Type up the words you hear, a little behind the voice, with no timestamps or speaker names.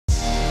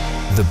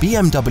The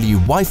BMW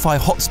Wi-Fi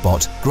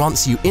hotspot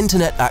grants you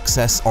internet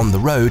access on the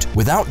road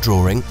without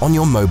drawing on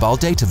your mobile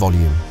data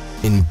volume.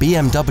 In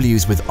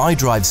BMWs with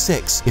iDrive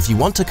 6, if you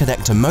want to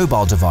connect a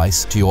mobile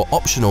device to your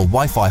optional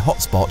Wi-Fi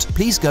hotspot,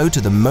 please go to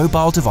the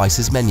Mobile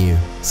Devices menu.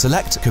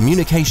 Select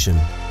Communication,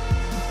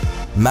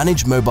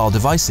 Manage Mobile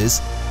Devices,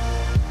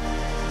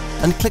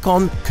 and click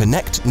on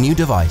Connect New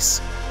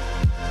Device.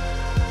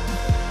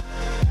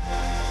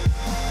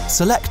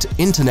 Select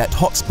Internet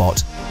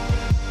Hotspot,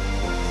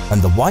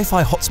 and the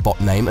Wi-Fi hotspot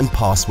name and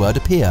password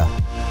appear.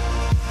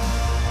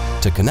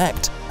 To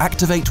connect,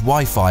 activate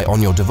Wi-Fi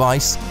on your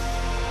device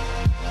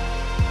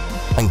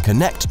and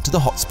connect to the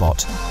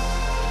hotspot.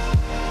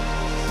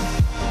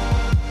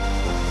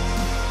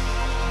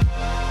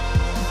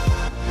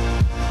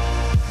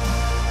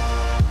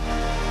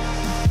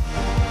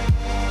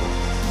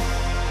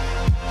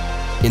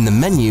 In the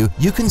menu,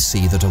 you can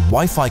see that a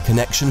Wi-Fi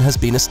connection has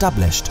been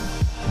established.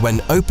 When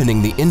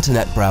opening the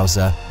internet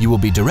browser, you will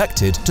be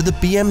directed to the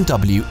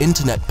BMW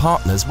Internet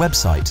Partners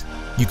website.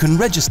 You can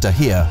register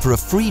here for a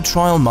free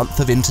trial month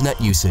of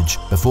internet usage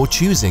before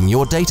choosing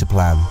your data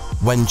plan.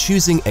 When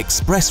choosing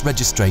Express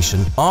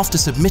Registration after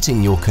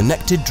submitting your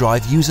connected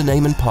Drive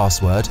username and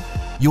password,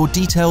 your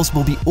details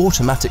will be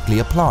automatically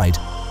applied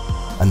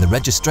and the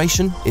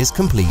registration is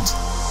complete.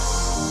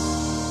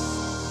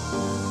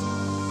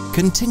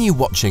 Continue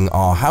watching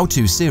our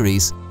How-To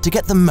series to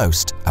get the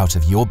most out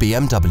of your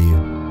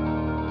BMW.